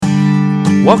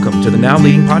Welcome to the Now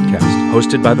Leading Podcast,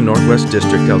 hosted by the Northwest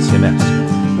District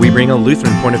LCMS. We bring a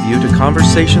Lutheran point of view to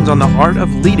conversations on the art of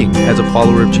leading as a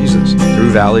follower of Jesus, through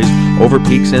valleys, over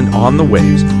peaks, and on the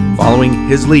waves, following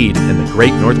his lead in the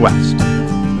great Northwest.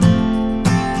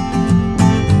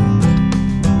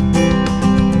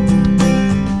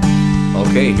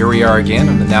 Okay, here we are again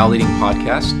on the Now Leading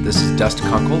Podcast. This is Dust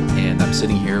Kunkel, and I'm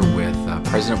sitting here with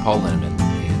President Paul Linneman.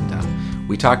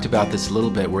 We talked about this a little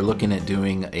bit. We're looking at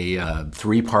doing a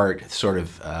three-part sort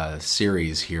of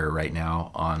series here right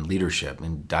now on leadership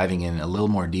and diving in a little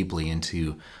more deeply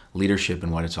into leadership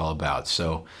and what it's all about.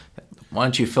 So why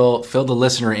don't you fill the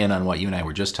listener in on what you and I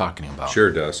were just talking about?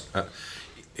 Sure, Dust.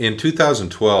 In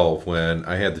 2012, when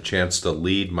I had the chance to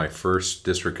lead my first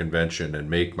district convention and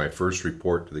make my first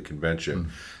report to the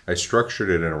convention, I structured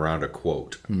it in around a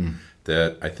quote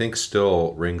that I think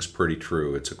still rings pretty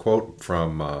true. It's a quote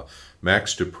from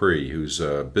Max Dupree, who's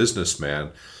a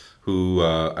businessman who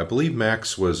I believe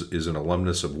Max is an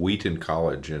alumnus of Wheaton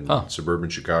College in suburban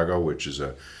Chicago, which is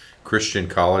a Christian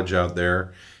college out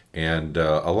there. And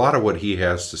a lot of what he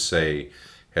has to say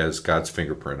has God's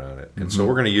fingerprint on it. And so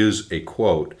we're going to use a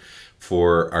quote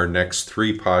for our next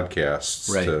three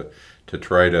podcasts to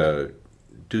try to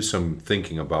do some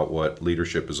thinking about what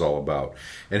leadership is all about.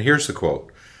 And here's the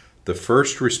quote. The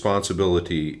first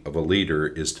responsibility of a leader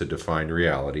is to define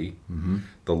reality.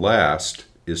 The last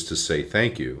is to say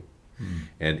thank you.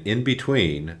 And in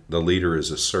between, the leader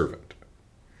is a servant.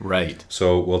 Right.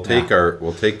 So we'll take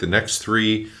the next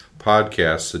three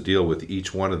podcasts to deal with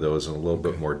each one of those in a little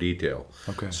bit more detail.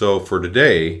 Okay. So for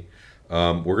today,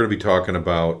 we're going to be talking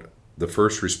about the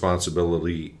first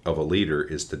responsibility of a leader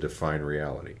is to define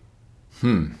reality.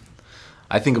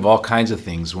 I think of all kinds of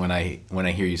things when I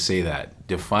hear you say that,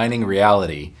 defining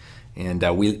reality, and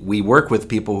we work with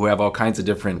people who have all kinds of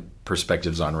different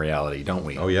perspectives on reality, don't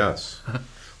we? Oh yes.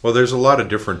 Well, there's a lot of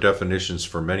different definitions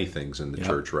for many things in the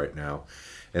church right now,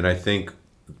 and I think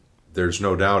there's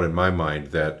no doubt in my mind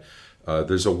that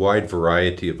there's a wide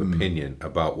variety of opinion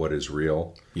about what is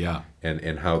real,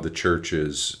 and how the church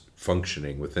is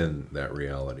functioning within that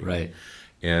reality. Right.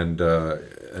 And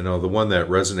the one that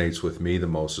resonates with me the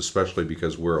most, especially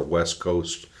because we're a West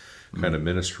Coast kind of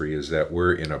ministry, is that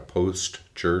we're in a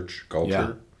post-church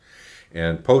culture.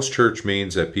 And post-church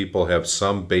means that people have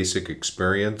some basic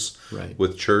experience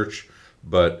with church,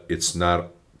 but it's not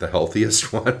the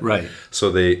healthiest one. Right.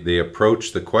 So they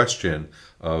approach the question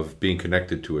of being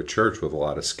connected to a church with a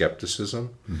lot of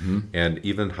skepticism and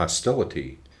even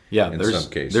hostility. In some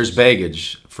cases. There's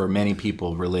baggage for many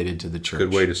people related to the church.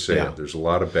 Good way to say it. There's a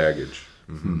lot of baggage.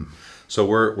 So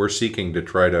we're seeking to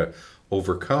try to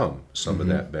overcome some of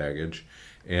that baggage.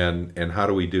 And how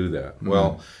do we do that?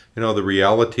 Well, the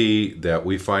reality that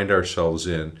we find ourselves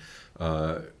in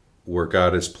where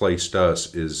God has placed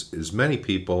us is many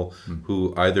people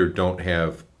who either don't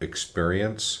have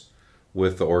experience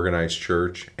with the organized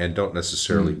church and don't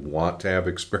necessarily want to have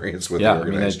experience with the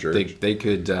organized church. They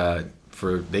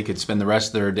could spend the rest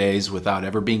of their days without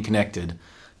ever being connected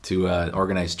to an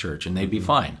organized church, and they'd be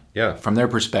fine. Yeah, from their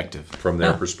perspective.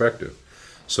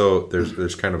 So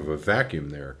there's kind of a vacuum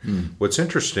there. What's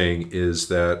interesting is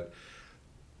that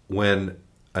when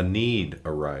a need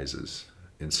arises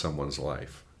in someone's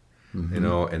life,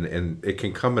 and it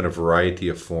can come in a variety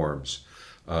of forms.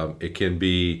 It can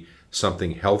be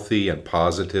something healthy and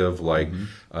positive, like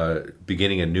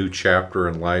beginning a new chapter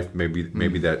in life.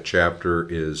 Maybe that chapter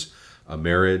is a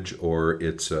marriage, or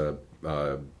it's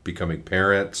becoming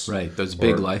parents. Right, those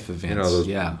big life events.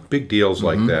 Those big deals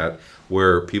like that,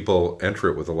 where people enter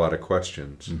it with a lot of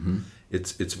questions.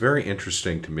 It's very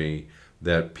interesting to me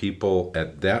that people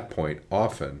at that point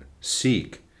often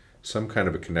seek some kind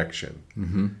of a connection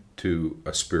to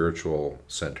a spiritual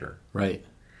center. Right.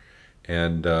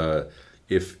 And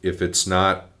if it's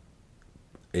not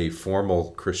a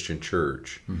formal Christian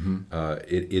church,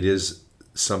 it is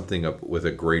something with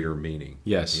a greater meaning.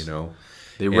 Yes.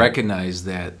 They recognize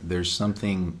that there's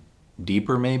something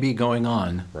deeper maybe going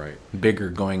on, bigger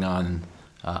going on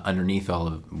underneath all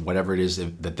of whatever it is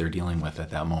that they're dealing with at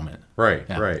that moment. Right.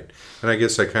 And I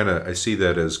guess I see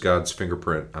that as God's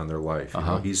fingerprint on their life.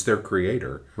 He's their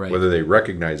creator, whether they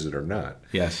recognize it or not.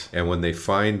 Yes. And when they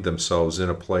find themselves in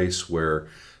a place where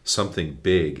something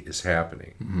big is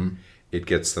happening, it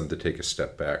gets them to take a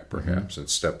step back, perhaps, and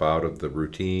step out of the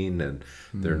routine and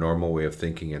their normal way of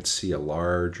thinking and see a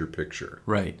larger picture.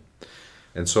 Right.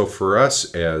 And so for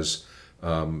us as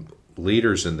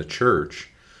leaders in the church,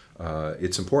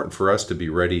 it's important for us to be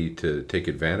ready to take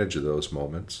advantage of those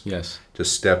moments. Yes. To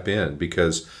step in,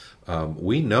 because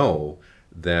we know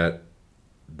that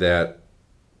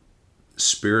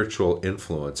spiritual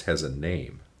influence has a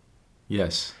name.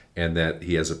 Yes. and that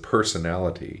he has a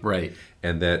personality, Right.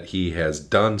 and that he has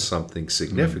done something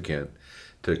significant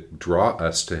to draw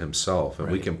us to himself. And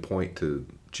we Right. can point to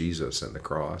Jesus and the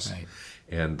cross Right.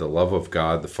 and the love of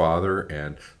God the Father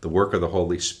and the work of the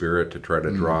Holy Spirit to try to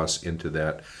draw us into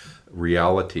that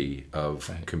reality of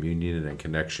Right. communion and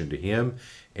connection to him,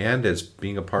 and as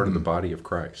being a part of the body of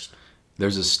Christ.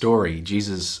 There's a story,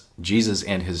 Jesus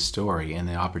and his story, and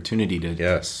the opportunity to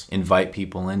Yes. invite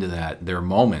people into that. There are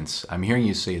moments, I'm hearing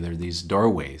you say there are these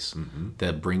doorways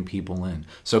that bring people in.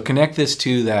 So connect this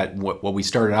to that, what we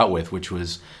started out with, which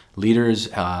was leaders,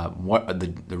 what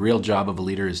the real job of a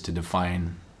leader is to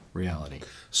define reality.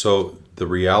 So the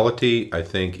reality, I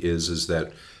think, is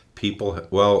that people,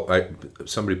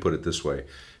 somebody put it this way: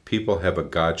 people have a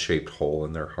God-shaped hole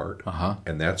in their heart,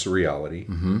 and that's a reality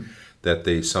that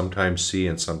they sometimes see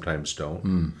and sometimes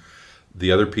don't.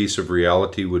 The other piece of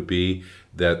reality would be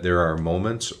that there are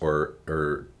moments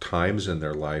or times in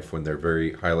their life when they're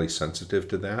very highly sensitive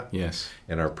to that, Yes.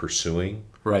 and are pursuing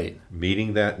Right.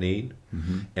 meeting that need.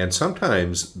 And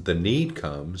sometimes the need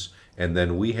comes, and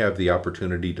then we have the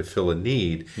opportunity to fill a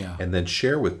need, Yeah. and then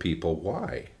share with people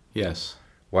why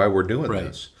we're doing Right.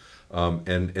 this.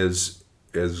 And as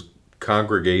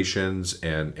congregations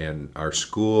and our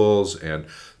schools and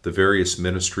the various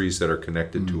ministries that are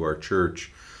connected to our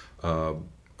church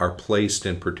are placed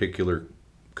in particular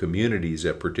communities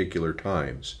at particular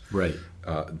times. Right.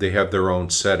 They have their own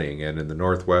setting, and in the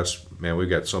Northwest, man, we've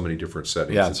got so many different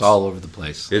settings. Yeah, it's all over the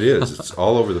place. It is. It's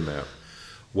all over the map.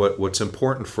 What's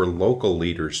important for local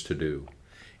leaders to do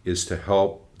is to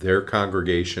help their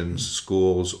congregations,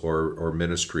 schools, or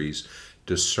ministries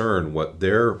discern what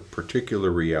their particular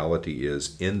reality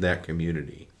is in that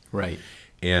community. Right.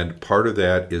 And part of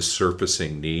that is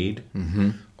surfacing need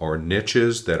or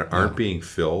niches that aren't being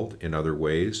filled in other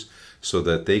ways, so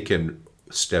that they can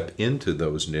step into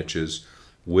those niches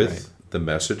with the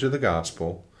message of the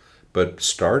gospel, but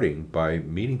starting by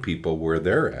meeting people where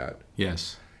they're at.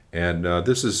 Yes. And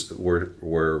this is where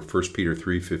 1 Peter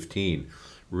 3:15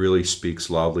 really speaks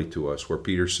loudly to us, where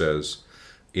Peter says,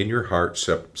 "In your heart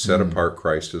set apart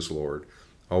Christ as Lord.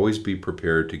 Always be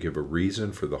prepared to give a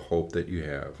reason for the hope that you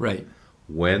have Right.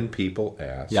 when people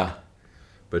ask, Yeah.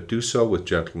 but do so with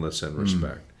gentleness and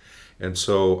respect." And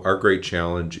so our great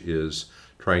challenge is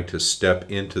trying to step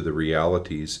into the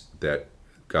realities that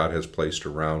God has placed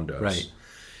around us, Right.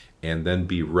 and then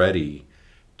be ready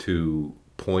to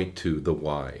point to the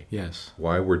why. Yes.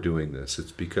 Why we're doing this.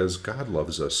 It's because God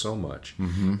loves us so much,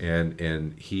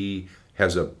 and he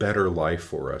has a better life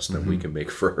for us than we can make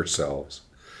for ourselves.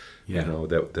 Yeah. You know,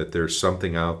 that there's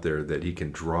something out there that he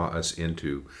can draw us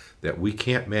into that we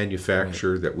can't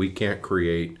manufacture, that we can't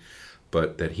create,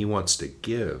 but that he wants to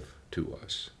give to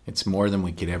us. It's more than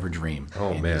we could ever dream. Oh,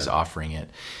 and man. He's offering it.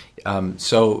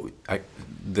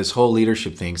 This whole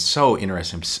leadership thing is so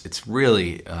interesting. It's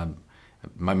really,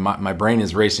 my brain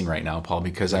is racing right now, Paul,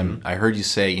 because I heard you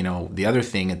say, the other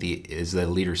thing is that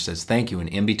a leader says thank you, and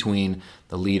in between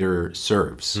the leader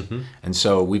serves. And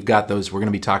so we're going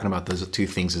to be talking about those two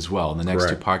things as well in the next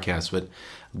Correct. two podcasts. But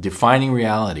defining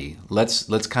reality, let's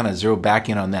kind of zero back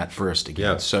in on that first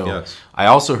again. Yes, So yes. I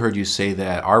also heard you say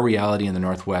that our reality in the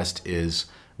Northwest is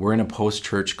we're in a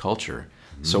post-church culture.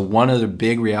 So one of the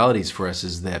big realities for us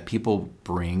is that people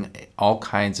bring all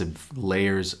kinds of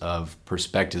layers of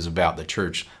perspectives about the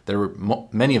church. There are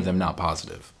many of them not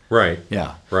positive. Right.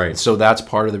 Yeah. Right. So that's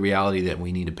part of the reality that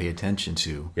we need to pay attention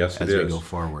to Yes, as it we is. go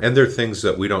forward. And there are things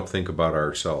that we don't think about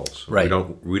ourselves. Right.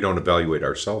 We don't evaluate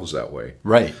ourselves that way.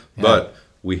 Right. Yeah. But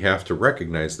we have to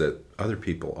recognize that other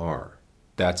people are.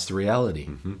 that's the reality.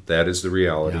 That is the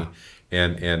reality.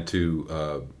 Yeah. And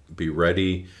to be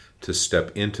ready to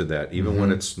step into that, even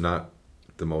when it's not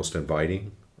the most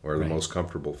inviting or the Right. most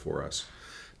comfortable for us,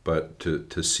 but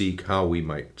to seek how we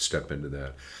might step into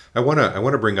that. I want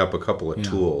to bring up a couple of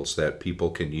tools that people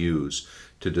can use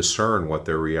to discern what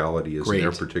their reality is in their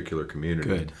Great. particular community.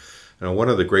 Good. Now, one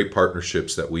of the great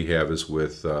partnerships that we have is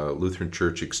with Lutheran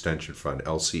Church Extension Fund,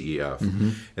 LCEF,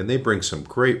 and they bring some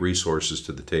great resources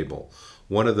to the table.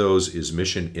 One of those is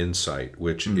Mission Insight,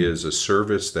 which is a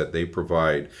service that they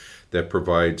provide that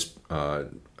provides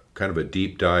kind of a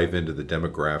deep dive into the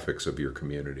demographics of your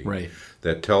community. Right.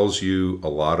 That tells you a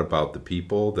lot about the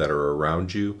people that are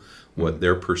around you, what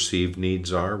their perceived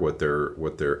needs are, what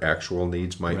their actual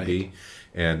needs might Right. be,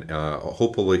 and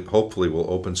hopefully will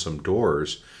open some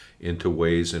doors into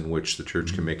ways in which the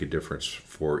church can make a difference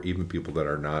for even people that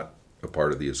are not a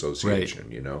part of the association.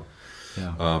 Right. You know.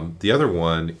 Yeah. The other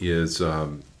one is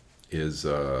oh,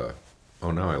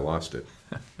 now I lost it.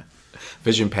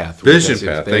 Vision Path. Vision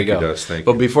Path. There Thank you, go. Dust. Thank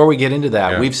But you. before we get into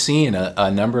that, Yeah. we've seen a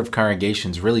number of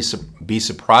congregations really be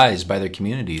surprised by their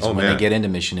communities when man. they get into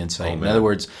Mission Insight. In man. other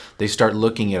words, they start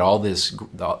looking at all this,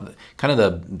 kind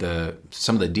of the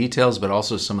some of the details, but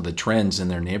also some of the trends in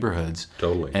their neighborhoods.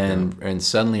 Totally, And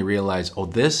suddenly realize, oh,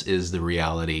 this is the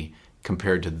reality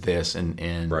compared to this.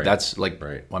 And Right. that's like,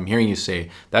 Right. I'm hearing you say,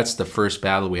 that's the first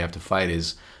battle we have to fight,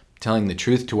 is telling the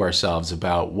truth to ourselves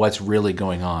about what's really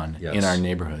going on Yes. in our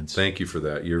neighborhoods. Thank you for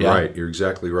that. You're Yeah. right. You're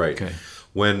exactly right. Okay.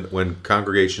 When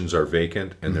congregations are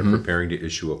vacant and they're preparing to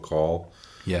issue a call,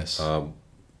 Yes.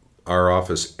 our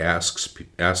office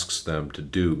asks them to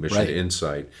do Mission Right.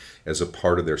 Insight as a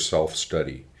part of their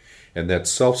self-study. And that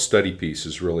self-study piece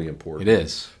is really important. It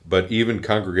is. But even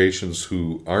congregations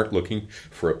who aren't looking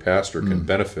for a pastor can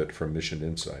benefit from Mission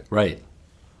Insight. Right.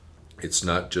 It's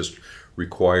not just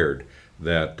required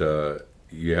that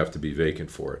you have to be vacant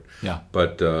for it. Yeah.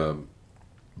 But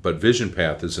Vision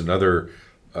Path is another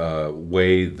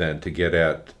way then to get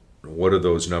at what do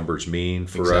those numbers mean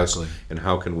for Exactly. us and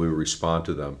how can we respond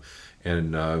to them.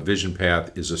 And Vision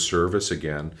Path is a service,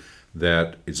 again,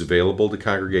 that is available to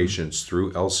congregations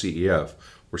through LCEF,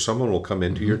 where someone will come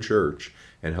into your church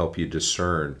and help you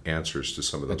discern answers to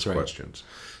some of those That's right. questions.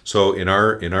 So in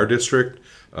our district,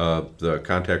 the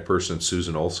contact person is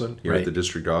Susan Olson here Right. at the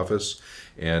district office,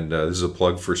 and this is a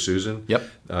plug for Susan. Yep.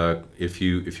 If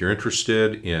you're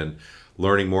interested in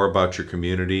learning more about your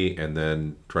community and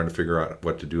then trying to figure out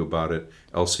what to do about it,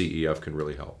 LCEF can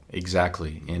really help.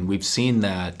 Exactly. And we've seen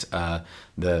that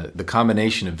the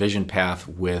combination of Vision Path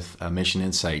with Mission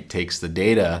Insight takes the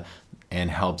data and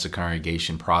helps a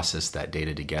congregation process that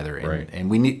data together. And, Right. and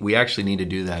we actually need to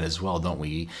do that as well, don't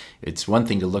we? It's one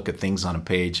thing to look at things on a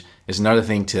page. It's another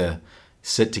thing to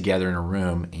sit together in a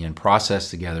room and process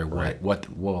together Right.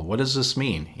 what does this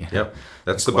mean? You know? Yep.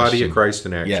 That's the body of Christ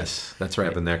in action. Yes, that's right.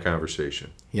 Having that conversation.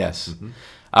 Yes.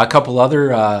 A couple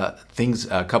other things,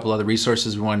 a couple other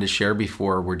resources we wanted to share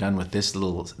before we're done with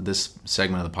this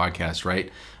segment of the podcast,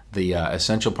 right? The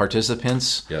Essential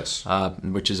Participants, Yes.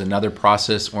 which is another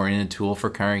process-oriented tool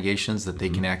for congregations that they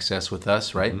can access with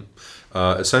us, right?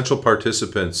 Essential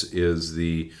Participants is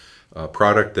the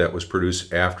product that was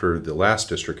produced after the last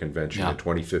district convention Yeah. in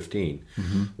 2015,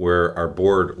 where our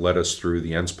board led us through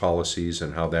the ENDS policies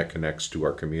and how that connects to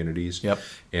our communities. Yep.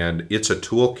 And it's a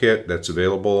toolkit that's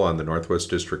available on the Northwest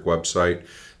District website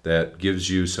that gives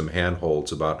you some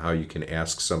handholds about how you can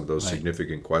ask some of those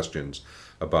significant questions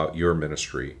about your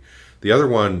ministry. The other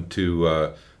one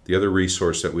the other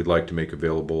resource that we'd like to make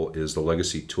available is the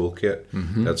Legacy Toolkit.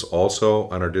 That's also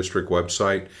on our district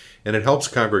website, and it helps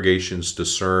congregations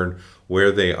discern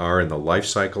where they are in the life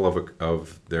cycle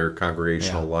of their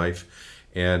congregational life.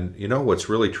 And you know what's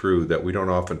really true that we don't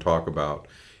often talk about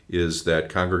is that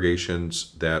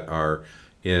congregations that are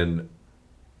in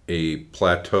a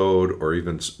plateaued or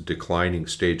even declining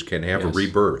stage can have a Yes.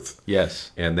 rebirth.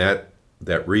 Yes. And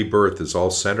that rebirth is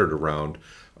all centered around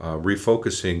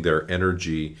refocusing their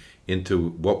energy into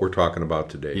what we're talking about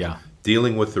today. Yeah.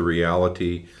 Dealing with the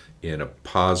reality in a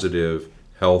positive,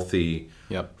 healthy,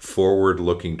 Yep.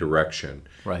 forward-looking direction.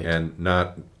 Right. And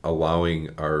not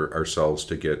allowing ourselves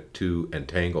to get too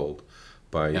entangled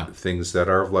by things that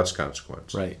are of less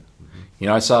consequence. Right. You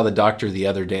know, I saw the doctor the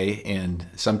other day, and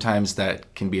sometimes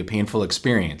that can be a painful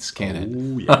experience, can it?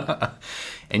 Ooh, yeah.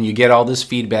 And you get all this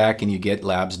feedback, and you get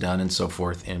labs done and so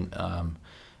forth, and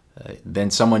then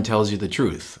someone tells you the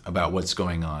truth about what's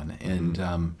going on.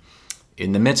 And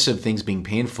in the midst of things being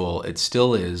painful, it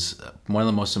still is one of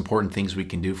the most important things we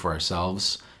can do for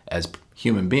ourselves as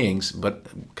human beings. But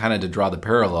kind of to draw the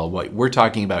parallel, what we're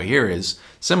talking about here is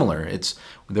similar.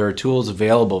 There are tools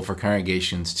available for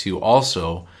congregations to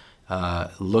also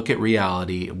look at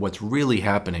reality, what's really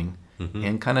happening,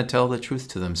 and kind of tell the truth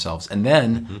to themselves. And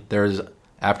then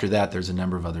after that, there's a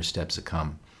number of other steps that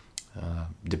come,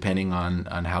 depending on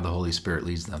how the Holy Spirit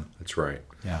leads them. That's right.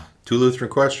 Yeah. 2 Lutheran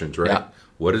questions, right? Yeah.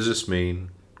 What does this mean?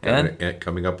 And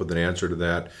coming up with an answer to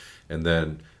that. And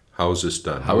then, how is this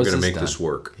done? How How are we is going to this make this done?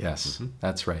 work? Yes,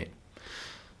 that's right.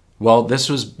 Well, this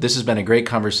has been a great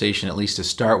conversation, at least to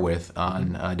start with,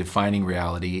 on defining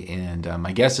reality. And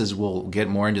my guess is we'll get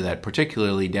more into that,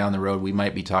 particularly down the road. We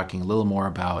might be talking a little more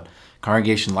about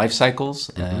congregation life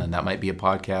cycles, and that might be a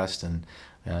podcast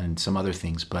and some other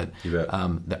things. But You bet.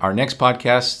 our next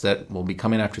podcast that will be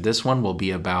coming after this one will be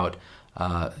about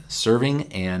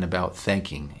serving and about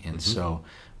thanking. And so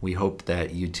we hope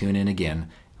that you tune in again,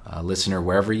 listener,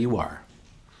 wherever you are.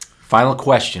 Final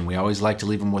question. We always like to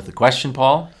leave them with a question,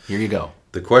 Paul. Here you go.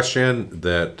 The question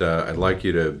that I'd like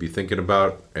you to be thinking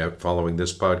about following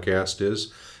this podcast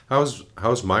is,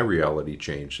 how's my reality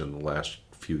changed in the last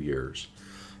few years?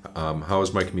 How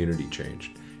has my community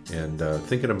changed? And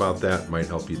thinking about that might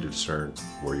help you to discern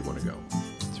where you want to go.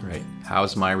 That's right.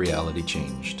 How's my reality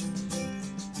changed?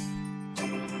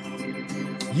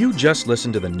 You just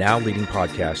listened to the Now Leading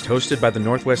podcast hosted by the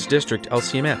Northwest District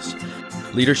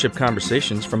LCMS. Leadership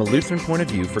conversations from a Lutheran point of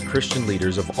view for Christian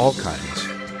leaders of all kinds.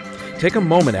 Take a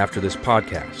moment after this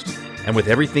podcast, and with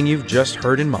everything you've just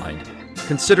heard in mind,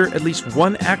 consider at least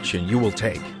one action you will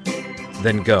take.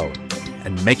 Then go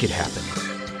and make it happen.